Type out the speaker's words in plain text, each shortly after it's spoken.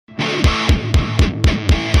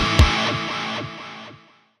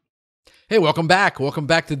Hey, welcome back. Welcome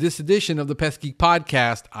back to this edition of the Pest Geek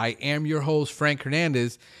Podcast. I am your host, Frank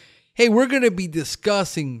Hernandez. Hey, we're going to be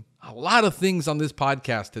discussing a lot of things on this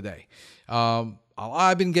podcast today.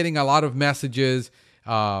 I've been getting a lot of messages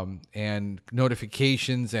and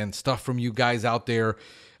notifications and stuff from you guys out there.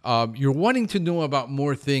 You're wanting to know about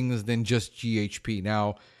more things than just GHP.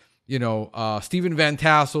 Now, Stephen Van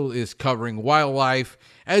Tassel is covering wildlife.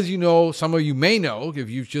 As you know, some of you may know, if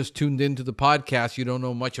you've just tuned into the podcast, you don't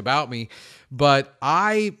know much about me, but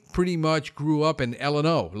I pretty much grew up in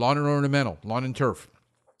L&O, lawn and ornamental, lawn and turf.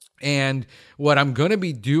 And what I'm going to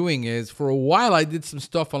be doing is, for a while, I did some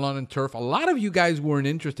stuff on lawn and turf. A lot of you guys weren't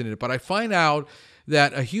interested in it, but I find out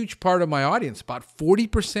that a huge part of my audience, about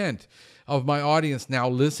 40% of my audience now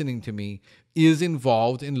listening to me, is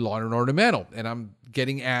involved in lawn and ornamental. And I'm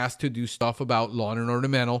getting asked to do stuff about lawn and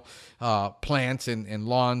ornamental plants and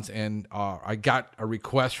lawns. And I got a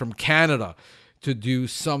request from Canada to do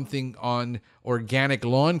something on organic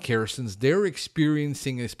lawn care, since they're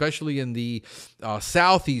experiencing, especially in the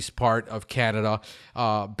southeast part of Canada,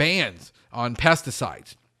 bans on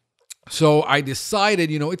pesticides. So I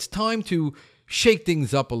decided, it's time to shake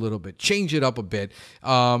things up a little bit, change it up a bit.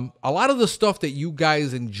 A lot of the stuff that you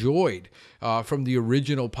guys enjoyed from the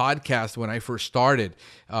original podcast when I first started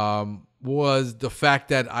was the fact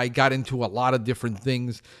that I got into a lot of different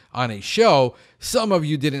things on a show. Some of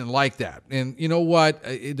you didn't like that. And you know what?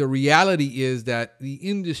 The reality is that the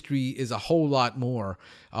industry is a whole lot more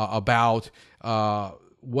about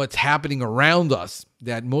what's happening around us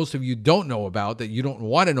that most of you don't know about, that you don't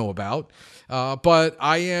want to know about. But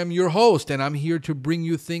I am your host, and I'm here to bring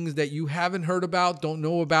you things that you haven't heard about, don't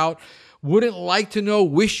know about, wouldn't like to know,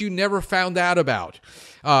 wish you never found out about.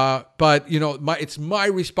 But it's my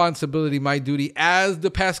responsibility, my duty as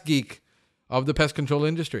the pest geek of the pest control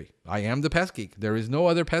industry. I am the pest geek. There is no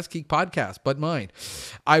other pest geek podcast but mine.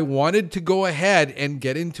 I wanted to go ahead and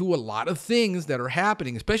get into a lot of things that are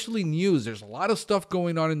happening, especially news. There's a lot of stuff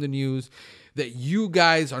going on in the news that you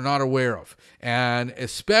guys are not aware of. And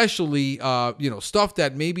especially, stuff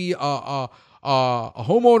that maybe a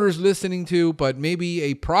homeowner is listening to, but maybe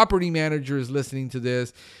a property manager is listening to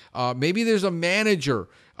this. Maybe there's a manager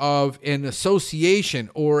of an association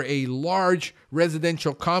or a large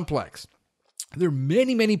residential complex. There are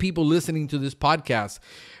many, many people listening to this podcast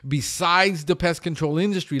besides the pest control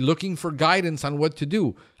industry looking for guidance on what to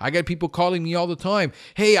do. I got people calling me all the time.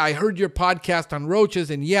 Hey, I heard your podcast on roaches,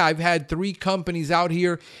 and yeah, I've had 3 companies out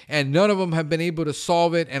here and none of them have been able to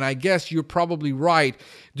solve it. And I guess you're probably right.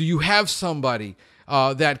 Do you have somebody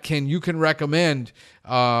that you can recommend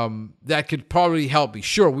that could probably help me?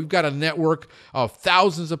 Sure, we've got a network of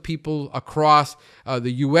thousands of people across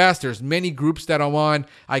the U.S. There's many groups that I'm on.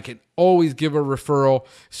 I can always give a referral.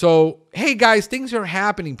 So, hey guys, things are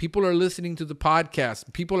happening. People are listening to the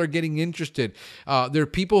podcast. People are getting interested. There are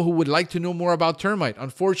people who would like to know more about termite.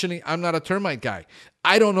 Unfortunately, I'm not a termite guy.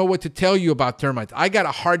 I don't know what to tell you about termites. I got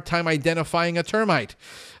a hard time identifying a termite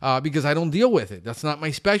because I don't deal with it. That's not my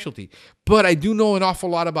specialty. But I do know an awful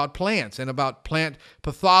lot about plants and about plant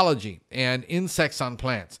pathology and insects on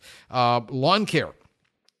plants, lawn care.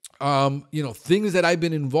 Things that I've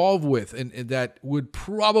been involved with and that would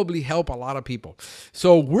probably help a lot of people.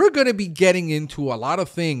 So we're going to be getting into a lot of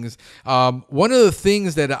things. One of the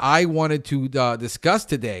things that I wanted to discuss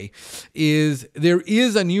today is there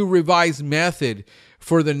is a new revised method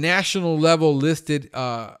for the national level listed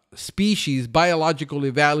species biological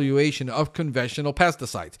evaluation of conventional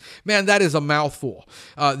pesticides. Man, that is a mouthful.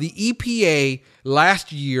 The EPA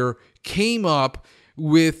last year came up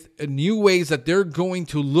with new ways that they're going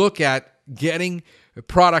to look at getting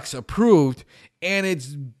products approved, and it's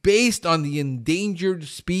based on the Endangered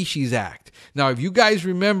Species Act. Now, if you guys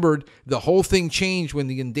remembered, the whole thing changed when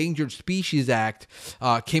the Endangered Species Act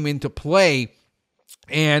came into play,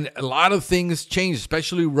 and a lot of things changed,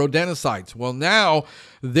 especially rodenticides. Well, now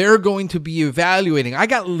they're going to be evaluating. I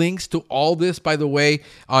got links to all this, by the way,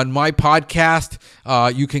 on my podcast.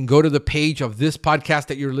 You can go to the page of this podcast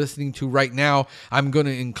that you're listening to right now. I'm going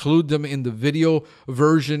to include them in the video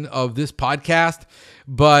version of this podcast.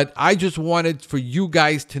 But I just wanted for you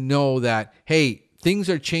guys to know that, hey, things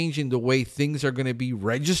are changing the way things are going to be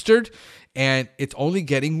registered, and it's only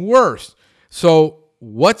getting worse. So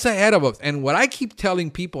what's ahead of us? And what I keep telling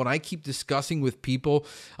people, and I keep discussing with people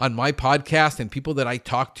on my podcast and people that I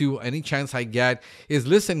talk to any chance I get, is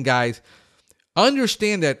listen, guys,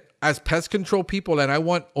 understand that as pest control people, and I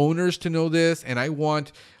want owners to know this, and I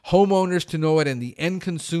want homeowners to know it, and the end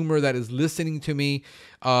consumer that is listening to me,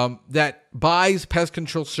 that buys pest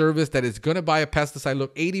control service, that is going to buy a pesticide.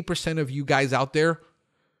 Look, 80% of you guys out there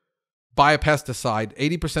buy a pesticide.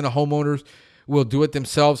 80% of homeowners will do it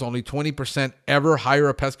themselves. Only 20% ever hire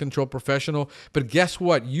a pest control professional. But guess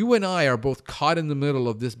what? You and I are both caught in the middle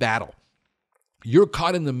of this battle. You're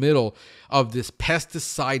caught in the middle of this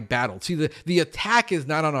pesticide battle. See, the attack is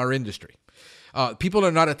not on our industry. People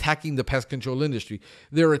are not attacking the pest control industry.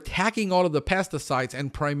 They're attacking all of the pesticides,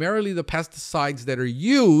 and primarily the pesticides that are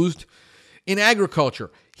used in agriculture.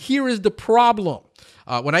 Here is the problem.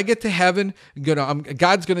 When I get to heaven,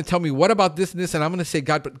 God's going to tell me, what about this and this? And I'm going to say,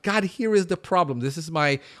 God, here is the problem. This is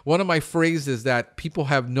one of my phrases that people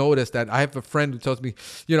have noticed. That I have a friend who tells me,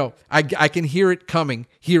 I can hear it coming.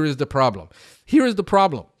 Here is the problem. Here is the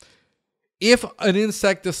problem. If an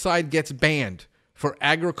insecticide gets banned for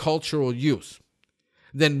agricultural use,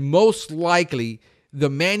 then most likely the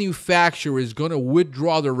manufacturer is going to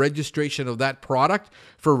withdraw the registration of that product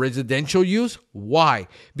for residential use. Why?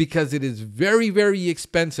 Because it is very, very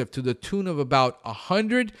expensive, to the tune of about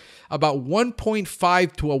 $1.5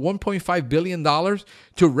 to $1.5 billion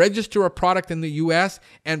to register a product in the U.S.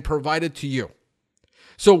 and provide it to you.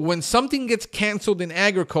 So when something gets canceled in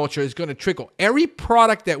agriculture, it's going to trickle. Every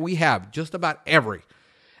product that we have, just about every,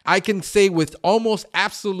 I can say with almost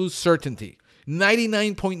absolute certainty,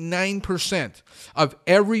 99.9% of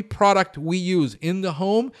every product we use in the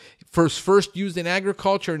home first used in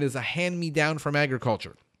agriculture and is a hand-me-down from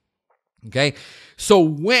agriculture. Okay? So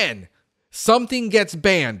when something gets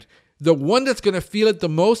banned, the one that's going to feel it the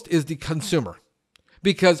most is the consumer.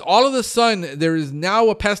 Because all of a sudden, there is now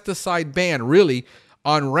a pesticide ban, really,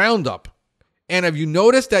 on Roundup. And have you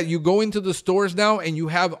noticed that you go into the stores now and you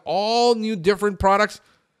have all new different products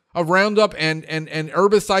of Roundup and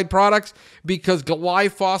herbicide products because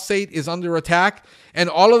glyphosate is under attack? And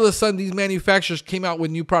all of a sudden, these manufacturers came out with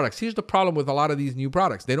new products. Here's the problem with a lot of these new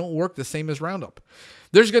products. They don't work the same as Roundup.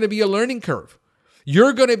 There's going to be a learning curve.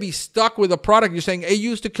 You're going to be stuck with a product. You're saying, hey,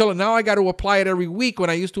 you used to kill it. Now I got to apply it every week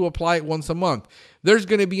when I used to apply it once a month. There's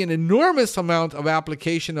going to be an enormous amount of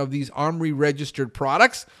application of these OMRI registered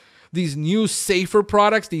products, these new safer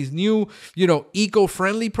products, these new,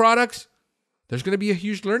 eco-friendly products. There's going to be a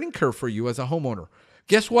huge learning curve for you as a homeowner.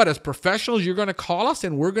 Guess what? As professionals, you're going to call us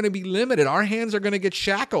and we're going to be limited. Our hands are going to get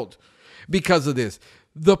shackled because of this.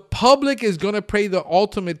 The public is going to pay the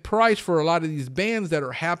ultimate price for a lot of these bans that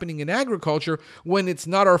are happening in agriculture when it's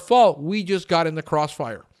not our fault. We just got in the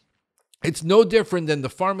crossfire. It's no different than the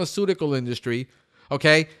pharmaceutical industry,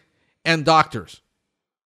 okay, and doctors.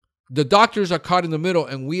 The doctors are caught in the middle,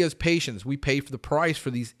 and we as patients, we pay for the price for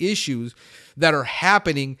these issues that are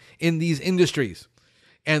happening in these industries.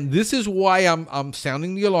 And this is why I'm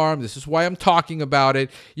sounding the alarm. This is why I'm talking about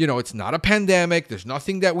it. It's not a pandemic. There's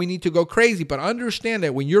nothing that we need to go crazy. But understand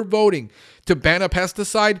that when you're voting to ban a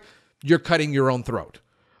pesticide, you're cutting your own throat.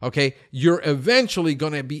 Okay? You're eventually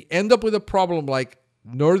going to end up with a problem like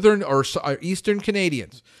Northern or Eastern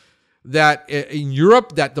Canadians, that in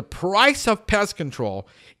Europe, that the price of pest control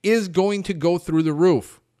is going to go through the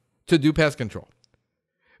roof to do pest control.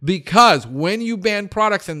 Because when you ban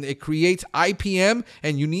products and it creates IPM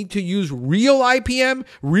and you need to use real IPM,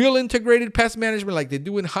 real integrated pest management like they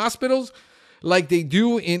do in hospitals, like they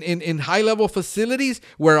do in high-level facilities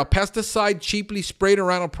where a pesticide cheaply sprayed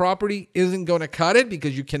around a property isn't going to cut it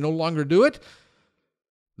because you can no longer do it,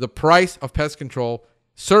 the price of pest control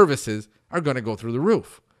services are going to go through the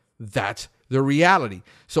roof. That's the reality.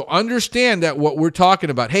 So understand that what we're talking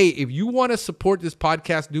about. Hey, if you want to support this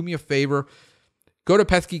podcast, do me a favor. Go to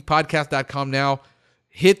pestgeekpodcast.com now,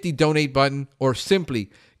 hit the donate button, or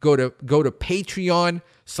simply go to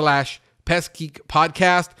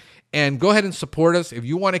Patreon/pestgeekpodcast and go ahead and support us. If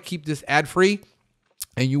you want to keep this ad-free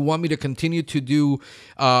and you want me to continue to do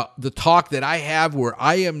the talk that I have where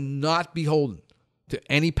I am not beholden to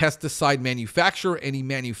any pesticide manufacturer, any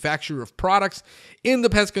manufacturer of products in the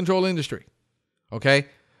pest control industry, okay?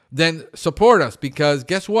 Then support us, because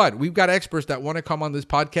guess what? We've got experts that want to come on this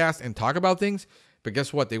podcast and talk about things, but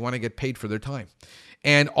guess what? They want to get paid for their time.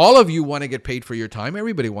 And all of you want to get paid for your time.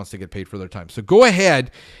 Everybody wants to get paid for their time. So go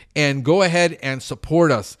ahead and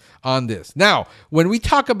support us on this. Now, when we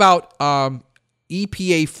talk about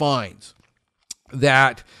EPA fines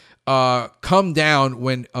that come down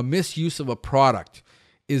when a misuse of a product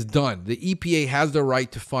is done, the EPA has the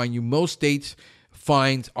right to fine you. Most states'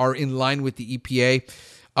 fines are in line with the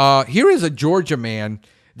EPA. Here is a Georgia man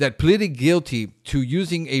that pleaded guilty to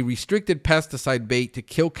using a restricted pesticide bait to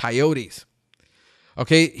kill coyotes.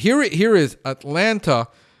 Okay, here is Atlanta.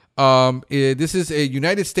 This is a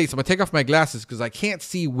United States. I'm going to take off my glasses because I can't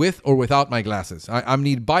see with or without my glasses. I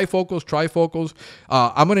need bifocals, trifocals.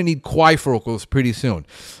 I'm going to need quifocals pretty soon.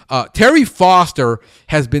 Terry Foster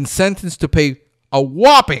has been sentenced to pay a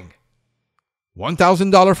whopping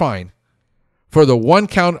 $1,000 fine for the one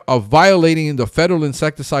count of violating the Federal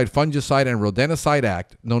Insecticide, Fungicide, and Rodenticide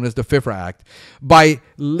Act, known as the FIFRA Act, by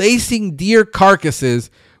lacing deer carcasses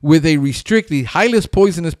with a restricted, highly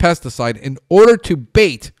poisonous pesticide in order to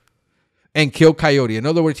bait and kill coyote. In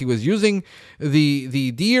other words, he was using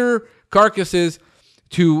the deer carcasses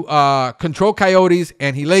to control coyotes,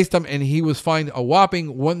 and he laced them, and he was fined a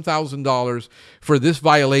whopping $1,000 for this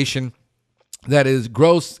violation that is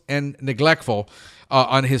gross and neglectful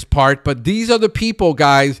on his part. But these are the people,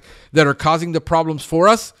 guys, that are causing the problems for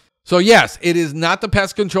us. So yes, it is not the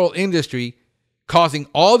pest control industry causing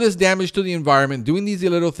all this damage to the environment, doing these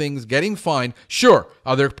little things, getting fined. Sure,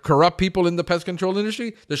 are there corrupt people in the pest control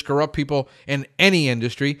industry? There's corrupt people in any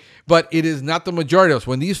industry, but it is not the majority of us.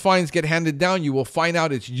 When these fines get handed down, you will find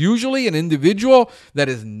out it's usually an individual that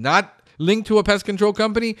is not linked to a pest control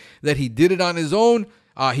company, that he did it on his own.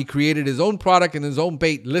 He created his own product and his own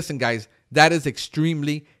bait. Listen, guys, that is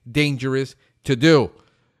extremely dangerous to do.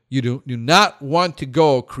 You do not want to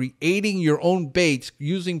go creating your own baits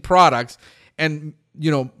using products and,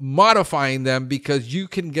 modifying them, because you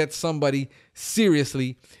can get somebody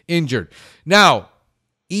seriously injured. Now,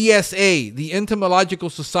 ESA, the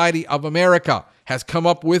Entomological Society of America, has come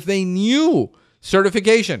up with a new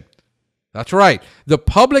certification. That's right. The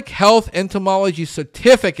Public Health Entomology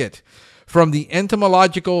Certificate from the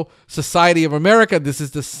Entomological Society of America. This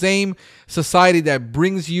is the same society that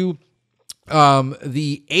brings you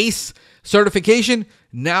the ACE certification.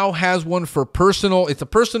 Now has one for personal. It's a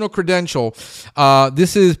personal credential.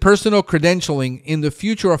 This is personal credentialing in the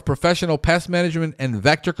future of professional pest management and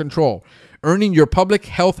vector control. Earning your public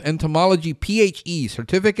health entomology PHE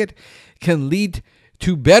certificate can lead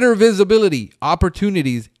to better visibility,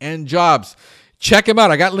 opportunities, and jobs. Check them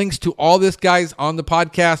out. I got links to all this, guys, on the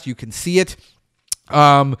podcast. You can see it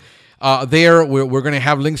there. We're going to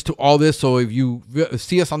have links to all this. So if you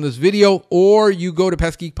see us on this video, or you go to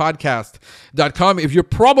pestgeekpodcast.com, if you're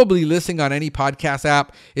probably listening on any podcast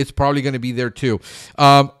app, it's probably going to be there too.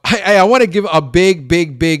 I want to give a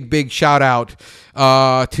big shout out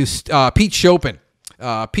to Pete Schopen.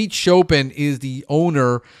 Pete Schopen is the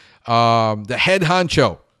owner, the head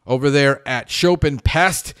honcho over there at Schopen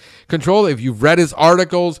Pest Control. If you've read his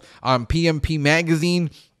articles on PMP Magazine,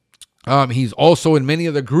 he's also in many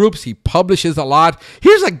other groups. He publishes a lot.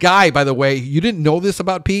 Here's a guy, by the way, you didn't know this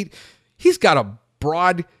about Pete. He's got a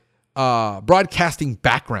broadcasting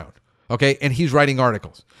background, okay? And he's writing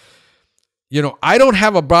articles. I don't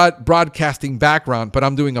have a broadcasting background, but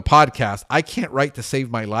I'm doing a podcast. I can't write to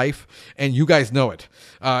save my life, and you guys know it.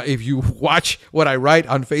 If you watch what I write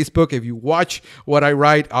on Facebook, if you watch what I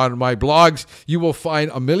write on my blogs, you will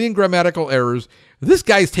find a million grammatical errors. This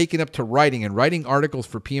guy's taken up to writing articles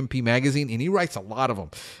for PMP Magazine, and he writes a lot of them.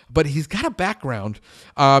 But he's got a background.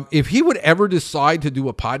 If he would ever decide to do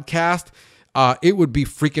a podcast, it would be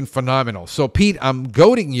freaking phenomenal. So, Pete, I'm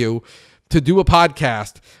goading you to do a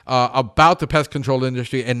podcast about the pest control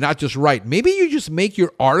industry, and not just write. Maybe you just make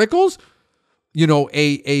your articles,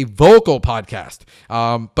 a vocal podcast.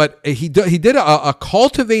 But he did a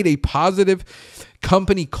Cultivate a Positive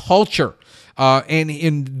Company Culture. And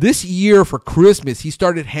in this year for Christmas, he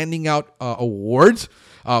started handing out awards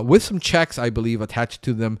with some checks, I believe, attached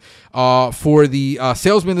to them for the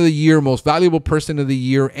Salesman of the Year, Most Valuable Person of the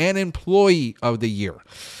Year, and Employee of the Year.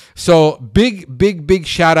 So big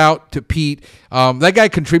shout out to Pete. That guy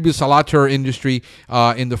contributes a lot to our industry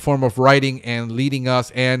in the form of writing and leading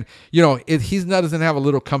us. And, doesn't have a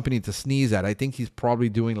little company to sneeze at. I think he's probably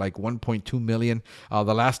doing like 1.2 million.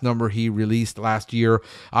 The last number he released last year.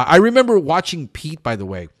 I remember watching Pete, by the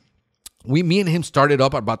way. Me and him started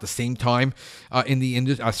up about the same time in the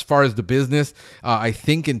industry as far as the business. I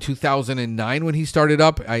think in 2009 when he started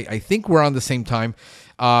up, I think we're on the same time.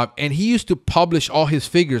 And he used to publish all his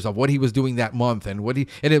figures of what he was doing that month, and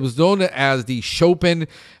it was known as the Schopen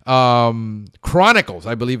Chronicles.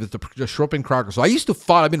 I believe it's the Schopen Chronicles. So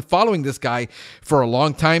I've been following this guy for a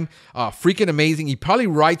long time. Freaking amazing. He probably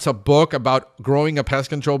writes a book about growing a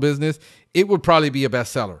pest control business. It would probably be a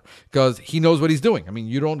bestseller because he knows what he's doing. I mean,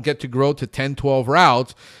 you don't get to grow to 10, 12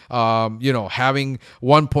 routes, having 1.2,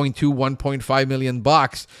 1.5 million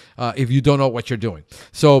bucks if you don't know what you're doing.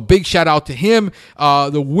 So big shout out to him.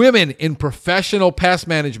 The Women in Professional Pest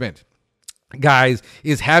Management, guys,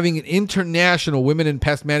 is having an International Women in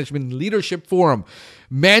Pest Management Leadership Forum.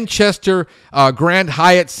 Manchester, Grand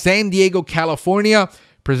Hyatt, San Diego, California.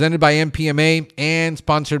 presented by NPMA and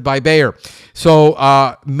sponsored by Bayer.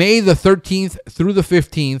 So May the 13th through the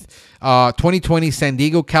 15th, 2020, San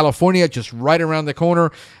Diego, California, just right around the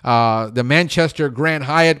corner. The Manchester Grand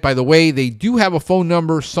Hyatt. By the way, they do have a phone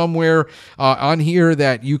number somewhere on here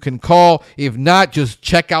that you can call. If not, just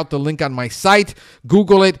check out the link on my site.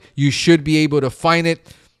 Google it. You should be able to find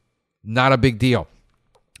it. Not a big deal.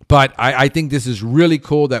 But I think this is really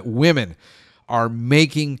cool that women are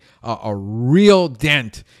making a real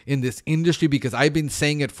dent in this industry, because I've been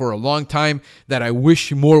saying it for a long time that I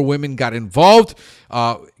wish more women got involved.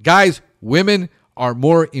 Guys, women are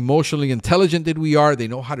more emotionally intelligent than we are. They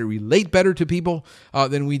know how to relate better to people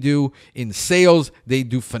than we do. In sales, they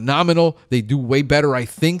do phenomenal. They do way better, I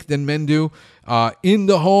think, than men do. In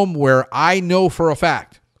the home, where I know for a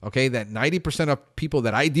fact, okay, that 90% of people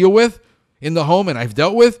that I deal with in the home and I've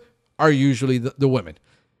dealt with are usually the women.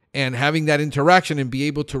 And having that interaction and be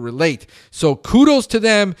able to relate. So kudos to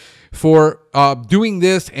them for doing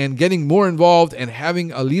this and getting more involved and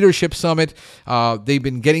having a leadership summit. They've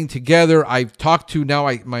been getting together. I've talked to,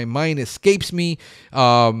 now my mind escapes me.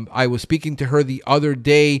 I was speaking to her the other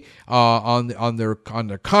day on their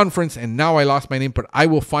conference, and now I lost my name, but I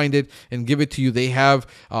will find it and give it to you. They have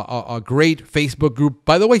a great Facebook group.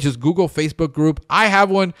 By the way, just Google Facebook group. I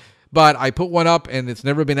have one, but I put one up and it's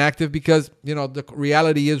never been active because, the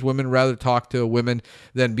reality is women rather talk to women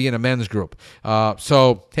than be in a men's group.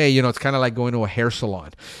 So, hey, it's kind of like going to a hair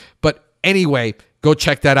salon. But anyway, go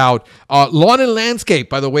check that out. Lawn and Landscape,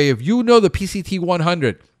 by the way, if you know the PCT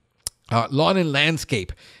 100, Lawn and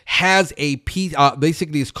Landscape has a piece,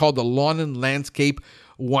 basically it's called the Lawn and Landscape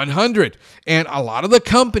 100. And a lot of the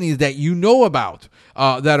companies that you know about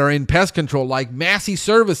that are in pest control, like Massey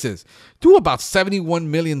Services, do about $71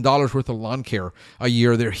 million worth of lawn care a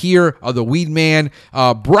year. They're here, the Weed Man,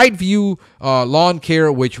 Brightview Lawn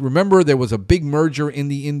Care, which, remember, there was a big merger in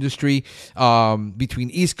the industry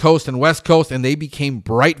between East Coast and West Coast, and they became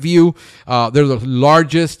Brightview. They're the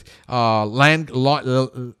largest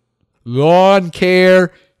lawn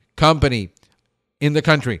care company in the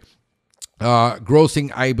country,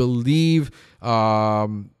 grossing, I believe,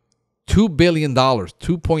 $2 billion,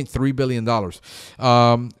 $2.3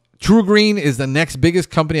 billion. True Green is the next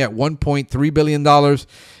biggest company at $1.3 billion.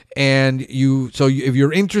 And if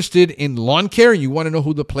you're interested in lawn care, you want to know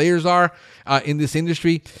who the players are in this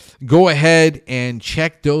industry, go ahead and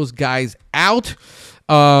check those guys out.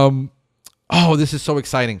 This is so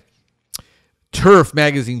exciting. Turf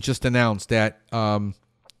Magazine just announced that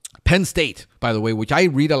Penn State, by the way, which I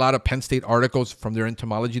read a lot of Penn State articles from their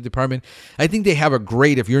entomology department. I think they have a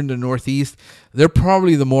great, if you're in the Northeast, they're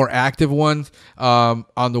probably the more active ones. On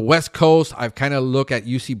the West Coast, I've kind of looked at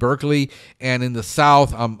UC Berkeley, and in the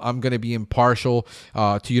South, I'm going to be impartial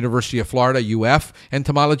to University of Florida, UF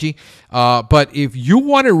entomology. But if you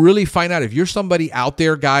want to really find out, if you're somebody out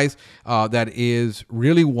there, guys, that is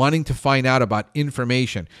really wanting to find out about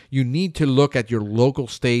information, you need to look at your local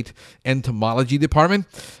state entomology department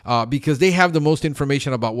because they have the most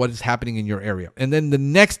information about what is happening in your area. And then the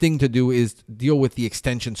next thing to do is deal with the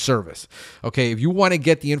extension service. Okay, if you want to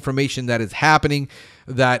get the information that is happening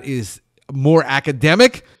that is more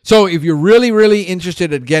academic. So if you're really, really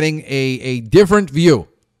interested in getting a different view,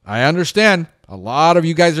 I understand a lot of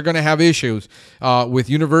you guys are going to have issues with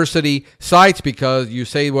university sites because you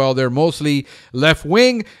say, well, they're mostly left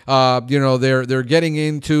wing. They're getting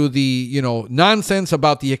into the nonsense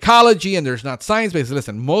about the ecology, and there's not science based.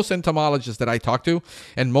 Listen, most entomologists that I talk to,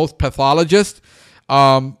 and most pathologists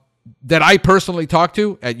that I personally talk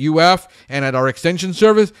to at UF and at our extension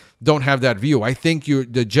service, don't have that view. I think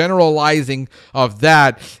the generalizing of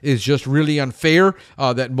that is just really unfair,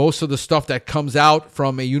 that most of the stuff that comes out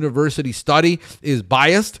from a university study is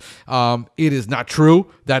biased. It is not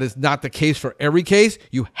true. That is not the case for every case.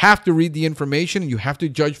 You have to read the information. You have to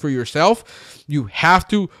judge for yourself. You have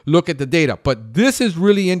to look at the data. But this is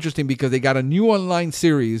really interesting because they got a new online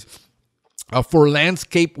series for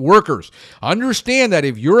landscape workers. Understand that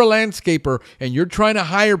if you're a landscaper and you're trying to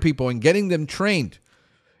hire people and getting them trained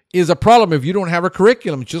is a problem if you don't have a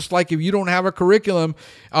curriculum, just like if you don't have a curriculum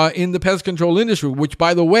in the pest control industry, which,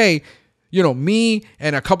 by the way, me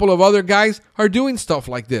and a couple of other guys are doing stuff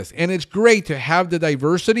like this. And it's great to have the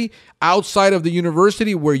diversity outside of the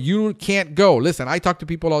university where you can't go. Listen, I talk to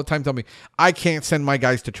people all the time, tell me, I can't send my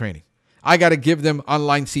guys to training. I got to give them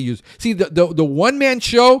online CUs. See, the one-man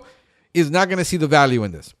show is not going to see the value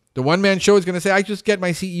in this. The one-man show is going to say, I just get my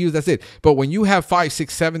CEUs, that's it. But when you have 5,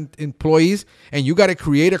 6, 7 employees and you got to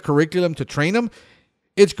create a curriculum to train them,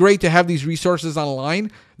 it's great to have these resources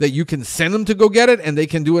online that you can send them to go get it, and they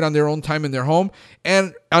can do it on their own time in their home.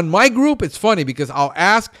 And on my group, it's funny because I'll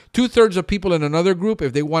ask 2/3 of people in another group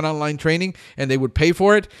if they want online training, and they would pay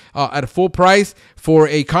for it at a full price for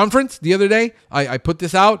a conference. The other day, I put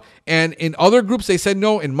this out, and in other groups, they said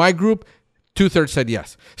no. In my group, 2/3 said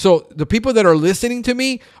yes. So the people that are listening to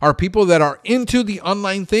me are people that are into the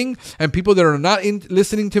online thing, and people that are not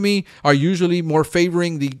listening to me are usually more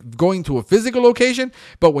favoring the going to a physical location.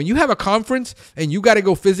 But when you have a conference and you got to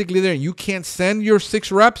go physically there and you can't send your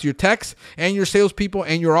 6 reps, your techs, and your salespeople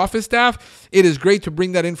and your office staff, it is great to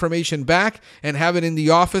bring that information back and have it in the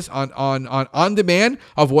office on demand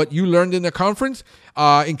of what you learned in the conference.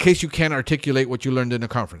 In case you can't articulate what you learned in the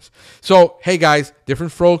conference. So, hey guys,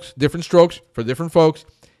 different strokes for different folks.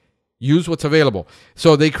 Use what's available.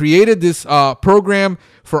 So they created this program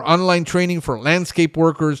for online training for landscape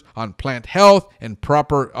workers on plant health and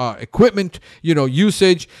proper equipment,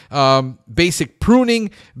 usage, basic pruning,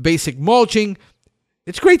 basic mulching.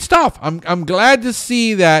 It's great stuff. I'm glad to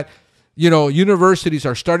see that universities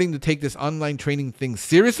are starting to take this online training thing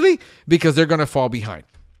seriously, because they're going to fall behind.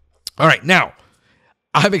 All right, now,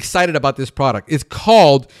 I'm excited about this product. It's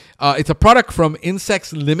called, it's a product from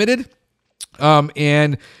Insects Limited,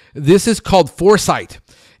 and this is called Foresight.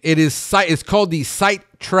 It's called the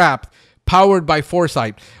SightTrap, powered by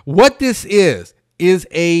Foresight. What this is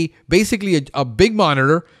basically a big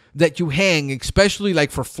monitor that you hang, especially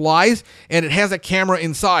like for flies, and it has a camera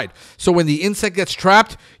inside. So when the insect gets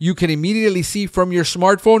trapped, you can immediately see from your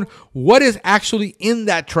smartphone what is actually in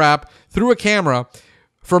that trap through a camera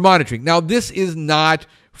for monitoring. Now, this is not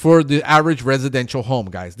for the average residential home,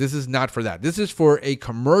 guys. This is not for that. This is for a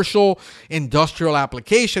commercial industrial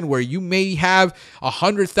application where you may have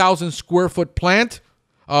 100,000 square foot plant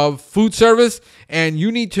of food service, and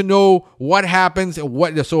you need to know what happens and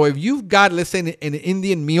what. So if you've got, let's say, an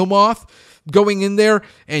Indian meal moth going in there,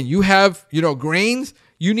 and you have, grains,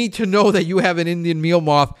 you need to know that you have an Indian meal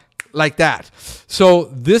moth like that.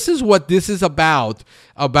 So this is what this is about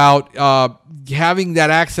having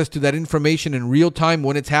that access to that information in real time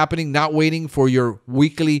when it's happening, not waiting for your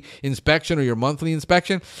weekly inspection or your monthly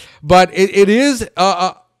inspection. But it is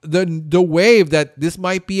the wave that this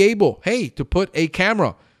might be able, to put a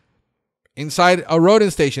camera inside a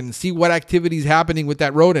rodent station and see what activity is happening with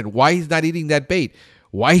that rodent, why he's not eating that bait,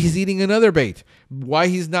 why he's eating another bait, why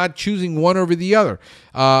he's not choosing one over the other.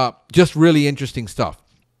 Just really interesting stuff.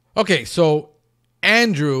 Okay, so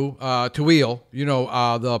Andrew Tawil,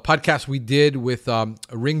 the podcast we did with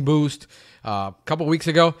Ring Boost a couple weeks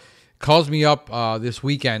ago, calls me up this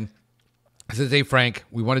weekend. He says, "Hey, Frank,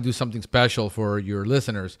 we want to do something special for your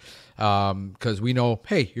listeners because we know,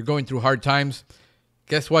 hey, you're going through hard times.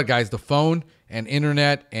 Guess what, guys? The phone and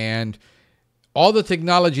internet and all the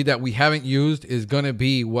technology that we haven't used is going to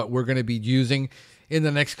be what we're going to be using in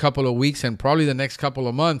the next couple of weeks and probably the next couple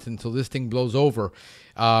of months until this thing blows over."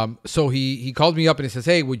 So he called me up and he says,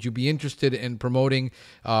 "Hey, would you be interested in promoting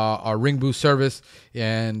our Ring Boost service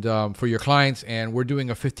and for your clients? And we're doing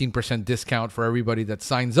a 15% discount for everybody that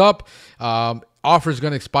signs up. Offer is going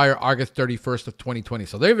to expire August 31st of 2020.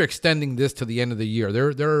 So they're extending this to the end of the year.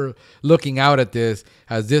 They're looking out at this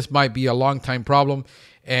as this might be a long time problem.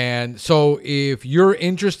 And so if you're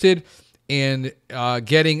interested in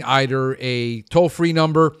getting either a toll-free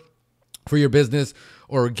number for your business,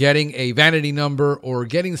 or getting a vanity number, or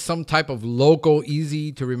getting some type of local,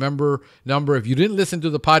 easy to remember number. If you didn't listen to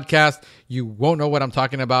the podcast, you won't know what I'm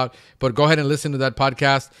talking about, but go ahead and listen to that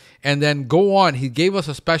podcast and then go on. He gave us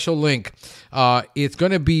a special link. It's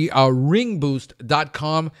going to be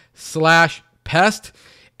ringboost.com/pest.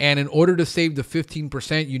 And in order to save the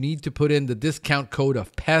 15%, you need to put in the discount code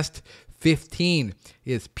of PEST15.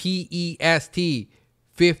 It's PEST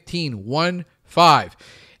 15.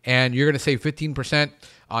 And you're going to save 15%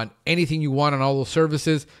 on anything you want on all those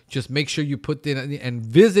services. Just make sure you put in and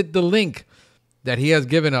visit the link that he has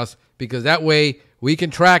given us, because that way we can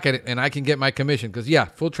track it and I can get my commission. Because,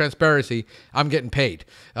 full transparency, I'm getting paid.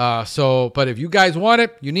 But if you guys want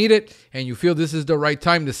it, you need it, and you feel this is the right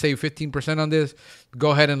time to save 15% on this, go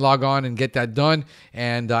ahead and log on and get that done.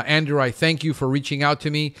 And Andrew, I thank you for reaching out to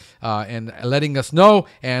me and letting us know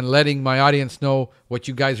and letting my audience know what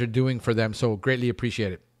you guys are doing for them. So greatly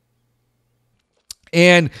appreciate it.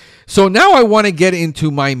 And so now I want to get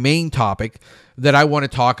into my main topic that I want to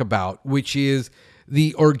talk about, which is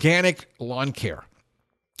the organic lawn care.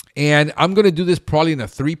 And I'm going to do this probably in a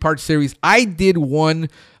 3-part series. I did one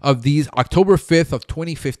of these October 5th of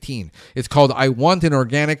 2015. It's called I Want an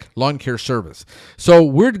Organic Lawn Care Service. So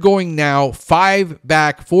we're going now 4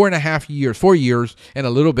 years and a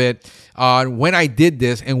little bit on when I did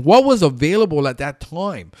this and what was available at that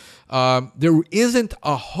time. There isn't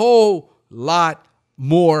a whole lot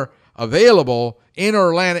more available in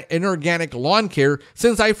organic lawn care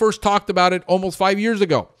since I first talked about it almost 5 years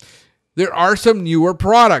ago. There are some newer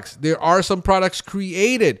products. There are some products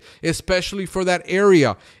created, especially for that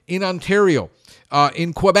area in Ontario,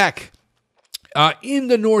 in Quebec. In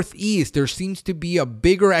the Northeast, there seems to be a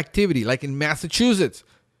bigger activity, like in Massachusetts,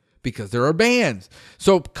 because there are bans.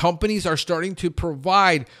 So companies are starting to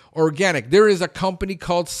provide organic. There is a company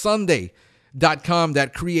called Sunday.com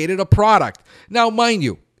that created a product. Now, mind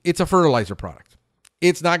you, it's a fertilizer product.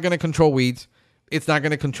 It's not going to control weeds. It's not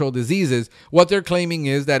going to control diseases. What they're claiming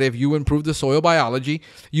is that if you improve the soil biology,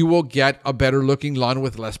 you will get a better looking lawn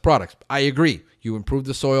with less products. I agree. You improve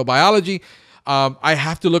the soil biology. I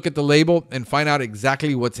have to look at the label and find out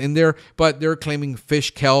exactly what's in there, but they're claiming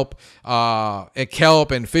fish kelp,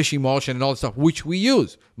 and fish emulsion and all that stuff, which we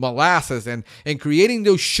use, molasses, and creating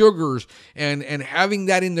those sugars and having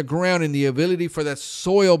that in the ground and the ability for that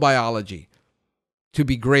soil biology to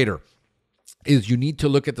be greater. Is you need to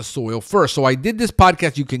look at the soil first. So I did this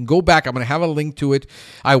podcast. You can go back. I'm going to have a link to it.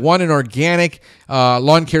 I want an organic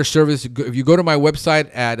lawn care service. If you go to my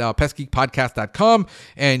website at pestgeekpodcast.com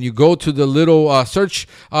and you go to the little search,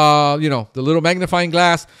 the little magnifying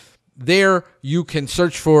glass, there you can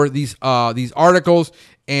search for these articles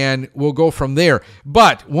and we'll go from there.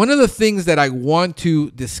 But one of the things that I want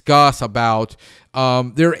to discuss about,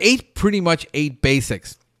 there are pretty much eight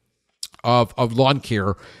basics of lawn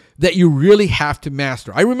care that you really have to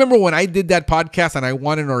master. I remember when I did that podcast and I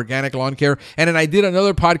wanted organic lawn care, and then I did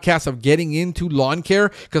another podcast of getting into lawn care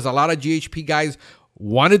because a lot of GHP guys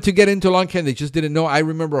wanted to get into lawn care and they just didn't know. I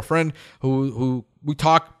remember a friend who we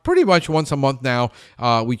talk pretty much once a month now.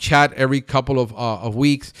 We chat every couple of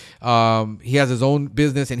weeks. He has his own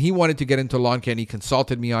business and he wanted to get into lawn care and he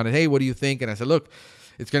consulted me on it. Hey, what do you think? And I said, look,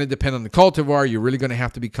 it's going to depend on the cultivar. You're really going to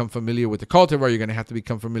have to become familiar with the cultivar. You're going to have to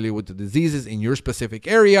become familiar with the diseases in your specific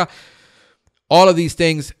area. All of these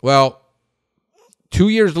things. Well, 2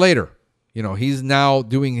 years later, he's now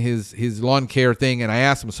doing his lawn care thing. And I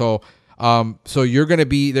asked him, so they're going to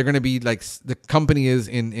be like the company is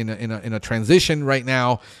in a transition right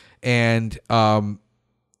now. And I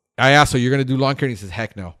asked, so you're going to do lawn care? And he says,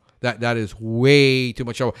 heck no. That is way too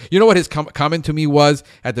much trouble. You know what his comment to me was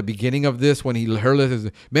at the beginning of this when he heard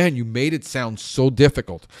this? Man, you made it sound so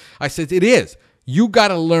difficult. I said, it is. You got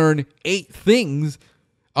to learn 8 things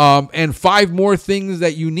and 5 more things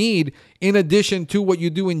that you need in addition to what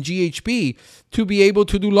you do in GHP to be able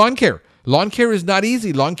to do lawn care. Lawn care is not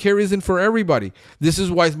easy. Lawn care isn't for everybody. This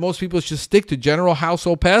is why most people just stick to general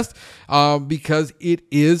household pest because it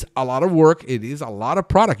is a lot of work. It is a lot of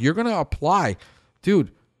product. You're going to apply,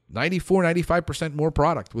 95% more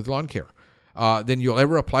product with lawn care than you'll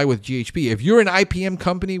ever apply with GHP. If you're an IPM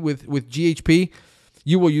company with GHP,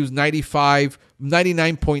 you will use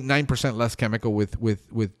 99.9% less chemical with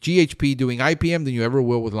GHP doing IPM than you ever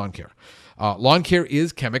will with lawn care. Lawn care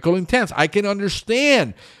is chemical intense. I can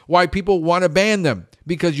understand why people want to ban them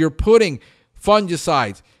because you're putting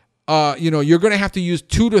fungicides. You're going to have to use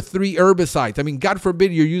 2 to 3 herbicides. I mean, God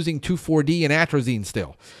forbid you're using 2,4-D and atrazine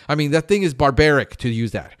still. I mean, that thing is barbaric to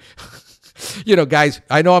use that. Guys,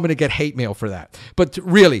 I know I'm going to get hate mail for that. But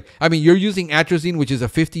really, I mean, you're using atrazine, which is a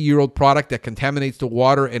 50-year-old product that contaminates the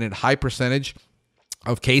water and in high percentage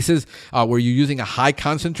of cases where you're using a high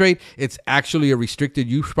concentrate. It's actually a restricted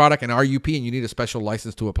use product, an RUP, and you need a special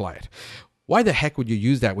license to apply it. Why the heck would you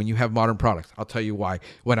use that when you have modern products? I'll tell you why.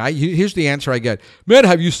 Here's the answer I get. Man,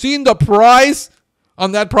 have you seen the price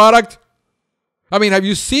on that product? I mean, have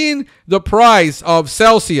you seen the price of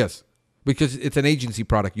Celsius? Because it's an agency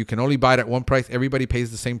product. You can only buy it at one price. Everybody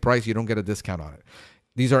pays the same price. You don't get a discount on it.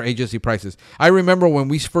 These are agency prices. I remember when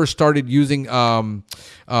we first started using, which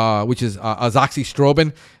is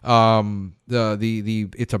azoxystrobin.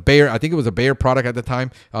 It's a Bayer. I think it was a Bayer product at the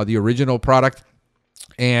time, the original product.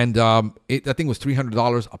 And I think it was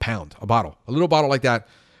 $300 a pound, a bottle. A little bottle like that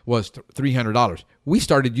was $300. We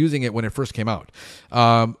started using it when it first came out.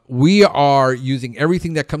 We are using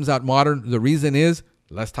everything that comes out modern. The reason is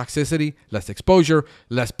less toxicity, less exposure,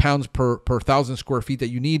 less pounds per 1,000 square feet that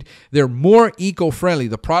you need. They're more eco-friendly.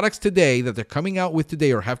 The products today that they're coming out with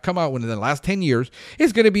today or have come out within the last 10 years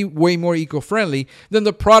is going to be way more eco-friendly than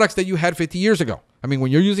the products that you had 50 years ago. I mean,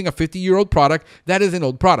 when you're using a 50-year-old product, that is an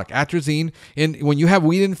old product. Atrazine, and when you have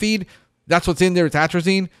weed and feed, that's what's in there. It's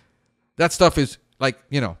atrazine. That stuff is like,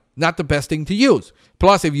 not the best thing to use.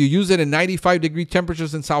 Plus, if you use it in 95-degree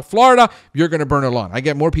temperatures in South Florida, you're going to burn a lawn. I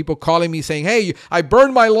get more people calling me saying, hey, I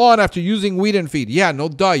burned my lawn after using weed and feed. Yeah, no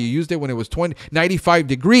duh. You used it when it was 95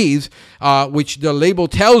 degrees, which the label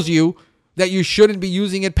tells you that you shouldn't be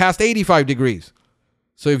using it past 85 degrees.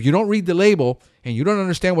 So if you don't read the label and you don't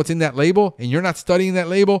understand what's in that label and you're not studying that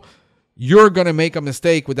label, you're going to make a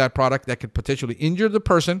mistake with that product that could potentially injure the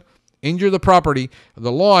person, injure the property,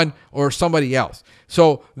 the lawn, or somebody else.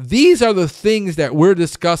 So these are the things that we're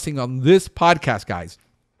discussing on this podcast, guys,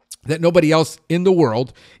 that nobody else in the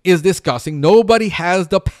world is discussing. Nobody has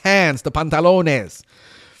the pants, the pantalones,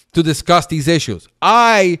 to discuss these issues.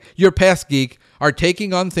 Your pest geek, are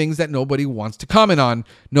taking on things that nobody wants to comment on,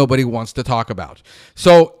 nobody wants to talk about.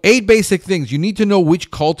 So 8 basic things. You need to know which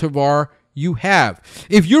cultivar you have.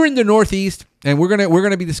 If you're in the Northeast, and we're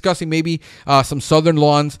gonna be discussing maybe some southern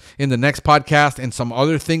lawns in the next podcast and some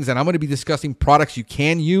other things, and I'm going to be discussing products you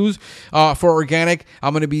can use for organic.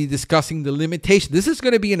 I'm going to be discussing the limitation. This is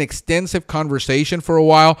going to be an extensive conversation for a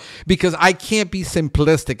while because I can't be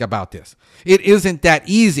simplistic about this. It isn't that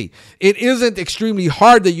easy. It isn't extremely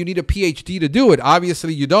hard that you need a PhD to do it.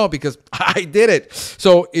 Obviously you don't, because I did it.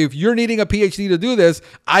 So if you're needing a PhD to do this,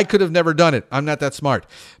 I could have never done it. I'm not that smart.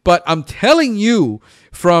 But I'm telling you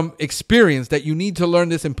from experience that you need to learn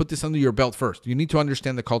this and put this under your belt first. You need to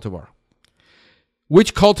understand the cultivar.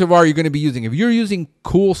 Which cultivar are you going to be using? If you're using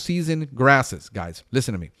cool season grasses, guys,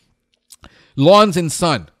 listen to me. Lawns in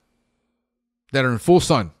sun that are in full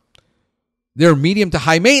sun. They're medium to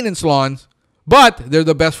high maintenance lawns, but they're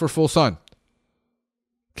the best for full sun.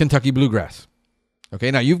 Kentucky bluegrass.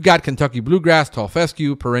 Okay, now you've got Kentucky bluegrass, tall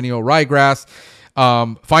fescue, perennial ryegrass,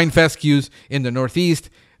 fine fescues in the Northeast.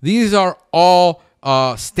 These are all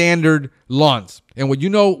standard lawns. And when you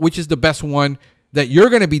know which is the best one that you're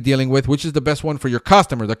going to be dealing with, which is the best one for your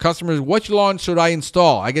customer. The customer is, which lawn should I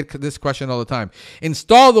install? I get this question all the time.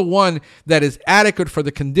 Install the one that is adequate for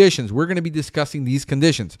the conditions. We're going to be discussing these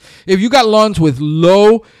conditions. If you got lawns with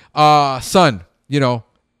low sun, they're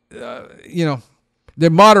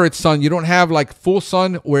moderate sun. You don't have like full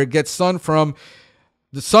sun where it gets sun from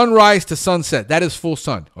the sunrise to sunset. That is full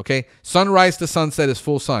sun, okay? Sunrise to sunset is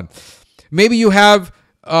full sun. Maybe you have,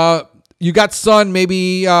 you got sun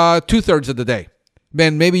maybe 2/3 of the day.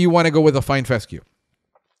 Then maybe you want to go with a fine fescue,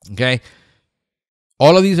 okay?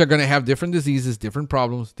 All of these are going to have different diseases, different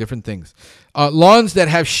problems, different things. Lawns that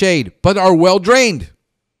have shade but are well drained.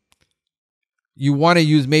 You want to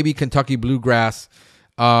use maybe Kentucky bluegrass,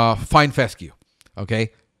 fine fescue,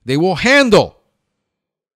 okay? They will handle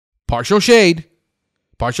partial shade.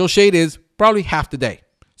 Partial shade is probably half the day.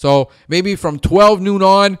 So maybe from 12 noon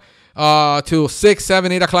on till 6,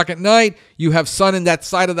 7, 8 o'clock at night, you have sun in that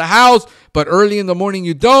side of the house, but early in the morning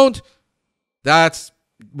you don't. That's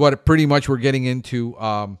what pretty much we're getting into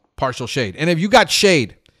partial shade. And if you got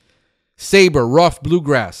shade, saber, rough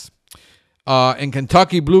bluegrass, and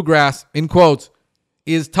Kentucky bluegrass, in quotes,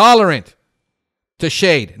 is tolerant to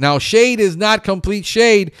shade. Now, shade is not complete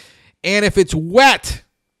shade, and if it's wet,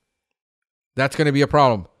 that's going to be a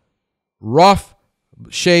problem. Rough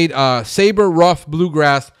shade, saber, rough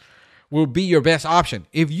bluegrass will be your best option.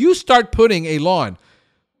 If you start putting a lawn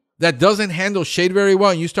that doesn't handle shade very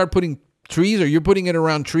well and you start putting trees, or you're putting it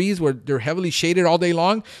around trees where they're heavily shaded all day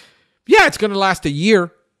long, yeah, it's going to last a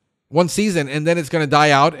year, one season, and then it's going to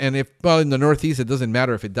die out. And if, well, in the Northeast, it doesn't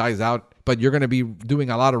matter if it dies out, but you're going to be doing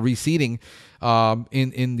a lot of reseeding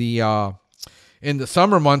in the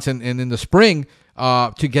summer months and in the spring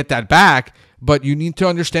to get that back. But you need to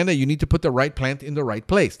understand that you need to put the right plant in the right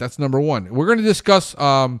place. That's number one. We're going to discuss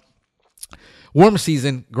warm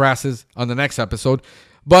season grasses on the next episode.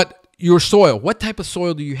 But your soil, what type of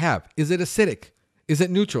soil do you have? Is it acidic? Is it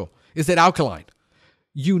neutral? Is it alkaline?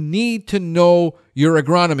 You need to know your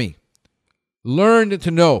agronomy. Learn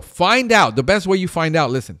to know. Find out. The best way you find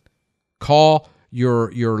out, listen, call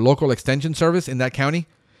your local extension service in that county,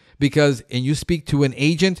 and you speak to an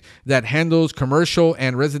agent that handles commercial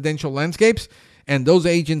and residential landscapes, and those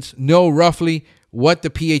agents know roughly what the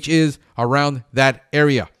pH is around that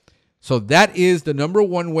area. So that is the number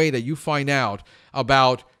one way that you find out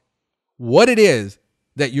about what it is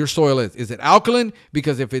that your soil is. Is it alkaline?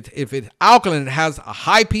 Because if it's alkaline, it has a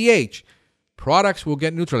high pH, products will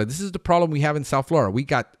get neutralized. This is the problem we have in South Florida. We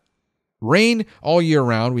got rain all year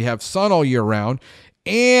round. We have sun all year round.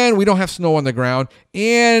 And we don't have snow on the ground.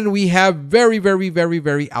 And we have very, very, very,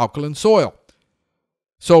 very alkaline soil.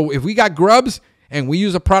 So if we got grubs and we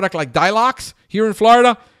use a product like Dilox here in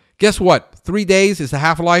Florida, guess what? 3 days is the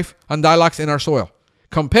half-life on Dilox in our soil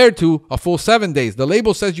compared to a full 7 days. The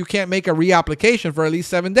label says you can't make a reapplication for at least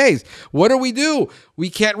 7 days. What do? We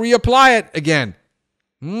can't reapply it again.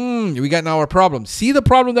 We got now a problem. See the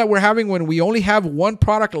problem that we're having when we only have one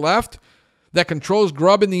product left that controls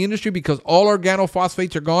grub in the industry because all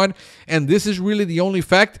organophosphates are gone, and this is really the only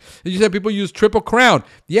effect. You said people use Triple Crown.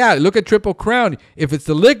 Yeah, look at Triple Crown. If it's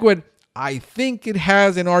the liquid, I think it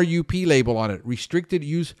has an RUP label on it, restricted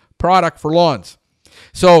use product for lawns.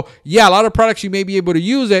 So yeah, a lot of products you may be able to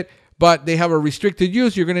use it, but they have a restricted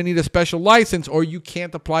use. You're going to need a special license, or you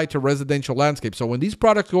can't apply to residential landscape. So when these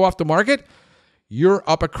products go off the market, you're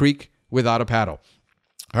up a creek without a paddle.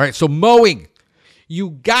 All right, so mowing.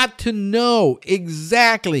 You got to know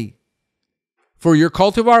exactly for your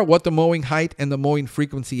cultivar what the mowing height and the mowing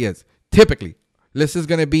frequency is. Typically, this is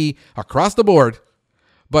going to be across the board,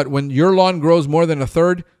 but when your lawn grows more than a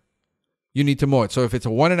third, you need to mow it. So if it's a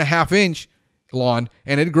 1.5 inch lawn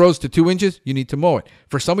and it grows to 2 inches, you need to mow it.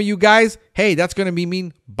 For some of you guys, hey, that's going to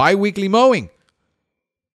mean bi-weekly mowing.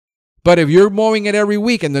 But if you're mowing it every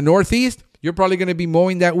week in the Northeast, you're probably going to be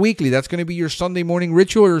mowing that weekly. That's going to be your Sunday morning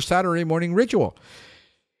ritual or Saturday morning ritual.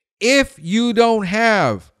 If you don't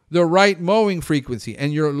have the right mowing frequency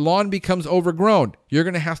and your lawn becomes overgrown, you're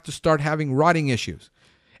going to have to start having rotting issues.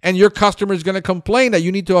 And your customer is going to complain that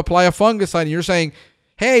you need to apply a fungicide. And you're saying,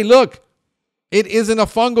 hey, look, it isn't a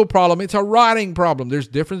fungal problem. It's a rotting problem. There's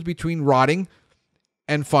a difference between rotting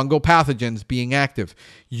and fungal pathogens being active.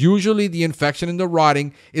 Usually the infection in the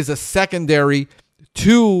rotting is a secondary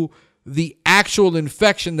to the actual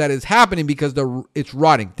infection that is happening because it's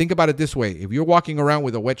rotting. Think about it this way. If you're walking around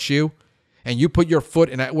with a wet shoe and you put your foot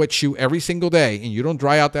in that wet shoe every single day and you don't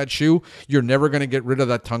dry out that shoe, you're never going to get rid of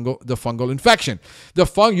the fungal infection.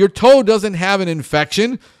 Your toe doesn't have an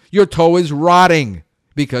infection. Your toe is rotting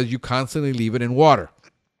because you constantly leave it in water.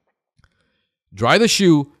 Dry the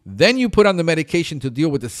shoe, then you put on the medication to deal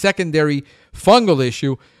with the secondary fungal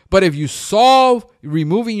issue. But if you solve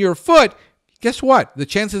removing your foot, guess what? The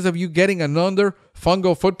chances of you getting another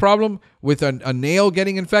fungal foot problem with a nail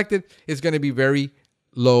getting infected is going to be very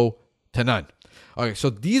low to none. Okay, so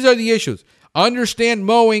these are the issues. Understand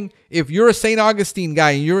mowing. If you're a St. Augustine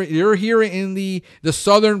guy and you're here in the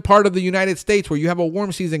southern part of the United States where you have a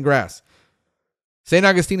warm season grass, St.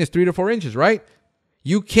 Augustine is 3 to 4 inches, right?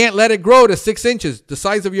 You can't let it grow to 6 inches, the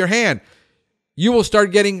size of your hand. You will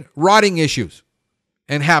start getting rotting issues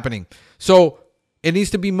and happening. So it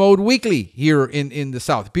needs to be mowed weekly here in the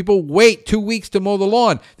South. People wait 2 weeks to mow the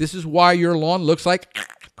lawn. This is why your lawn looks like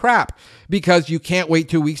crap, because you can't wait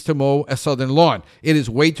 2 weeks to mow a southern lawn. It is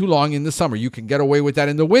way too long in the summer. You can get away with that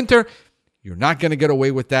in the winter. You're not going to get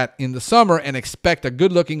away with that in the summer and expect a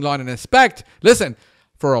good-looking lawn and listen,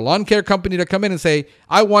 for a lawn care company to come in and say,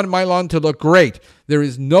 I want my lawn to look great. There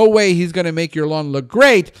is no way he's going to make your lawn look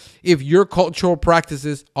great if your cultural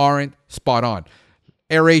practices aren't spot on.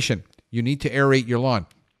 Aeration. You need to aerate your lawn.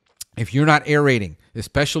 If you're not aerating,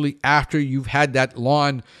 especially after you've had that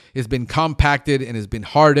lawn has been compacted and has been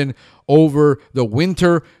hardened over the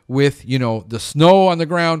winter with, the snow on the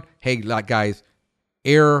ground, hey, guys,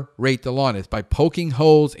 aerate the lawn. It's by poking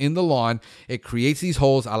holes in the lawn. It creates these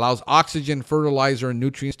holes, allows oxygen, fertilizer, and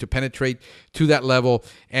nutrients to penetrate to that level,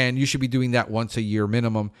 and you should be doing that once a year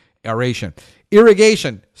minimum. Aeration.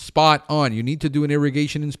 Irrigation, spot on. You need to do an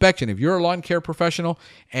irrigation inspection. If you're a lawn care professional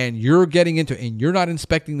and you're getting into and you're not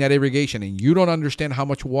inspecting that irrigation and you don't understand how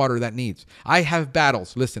much water that needs. I have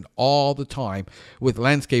battles, listen, all the time with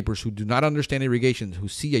landscapers who do not understand irrigation, who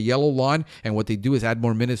see a yellow lawn and what they do is add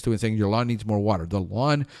more minutes to it, saying your lawn needs more water. The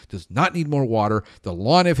lawn does not need more water. The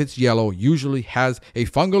lawn, if it's yellow, usually has a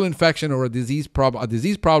fungal infection or a disease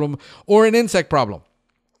problem or an insect problem.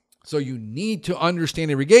 So you need to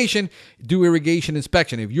understand irrigation, do irrigation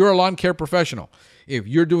inspection. If you're a lawn care professional, if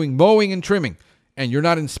you're doing mowing and trimming and you're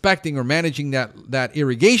not inspecting or managing that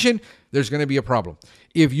irrigation, there's going to be a problem.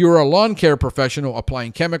 If you're a lawn care professional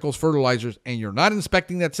applying chemicals, fertilizers, and you're not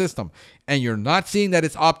inspecting that system and you're not seeing that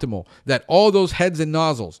it's optimal, that all those heads and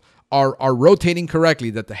nozzles are rotating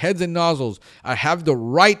correctly, that the heads and nozzles have the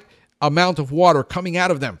right amount of water coming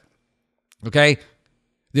out of them, okay?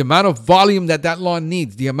 The amount of volume that lawn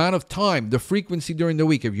needs, the amount of time, the frequency during the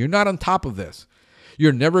week. If you're not on top of this,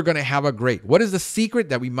 you're never going to have a great. What is the secret?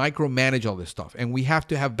 That we micromanage all this stuff. And we have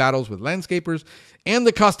to have battles with landscapers and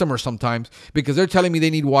the customers sometimes because they're telling me they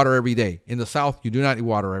need water every day. In the South, you do not need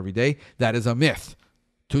water every day. That is a myth.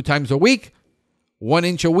 2 times a week, 1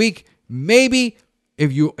 inch a week, maybe.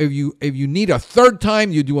 If you need a third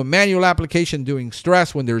time, you do a manual application doing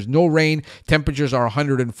stress when there's no rain, temperatures are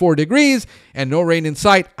 104 degrees, and no rain in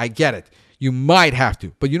sight. I get it. You might have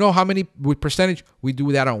to. But you know how many with percentage? We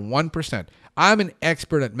do that on 1%. I'm an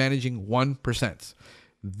expert at managing 1%.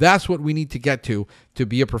 That's what we need to get to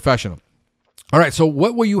be a professional. All right, so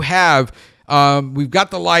what will you have? We've got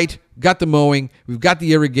the light. got the mowing, we've got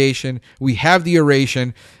the irrigation, we have the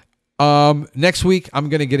aeration. Next week, I'm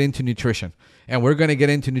going to get into nutrition. And we're going to get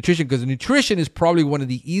into nutrition because nutrition is probably one of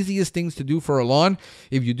the easiest things to do for a lawn.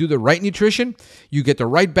 If you do the right nutrition, you get the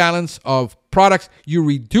right balance of products, you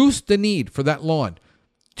reduce the need for that lawn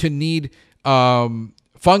to need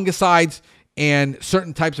fungicides and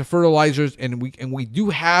certain types of fertilizers, and we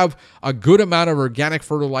do have a good amount of organic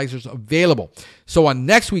fertilizers available. So on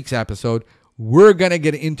next week's episode, we're going to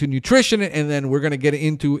get into nutrition, and then we're going to get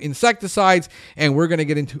into insecticides, and we're going to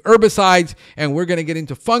get into herbicides, and we're going to get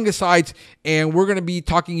into fungicides, and we're going to be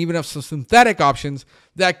talking even of some synthetic options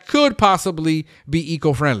that could possibly be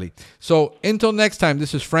eco-friendly. So until next time,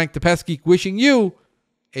 this is Frank the Pest Geek wishing you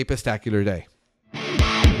a pestacular day.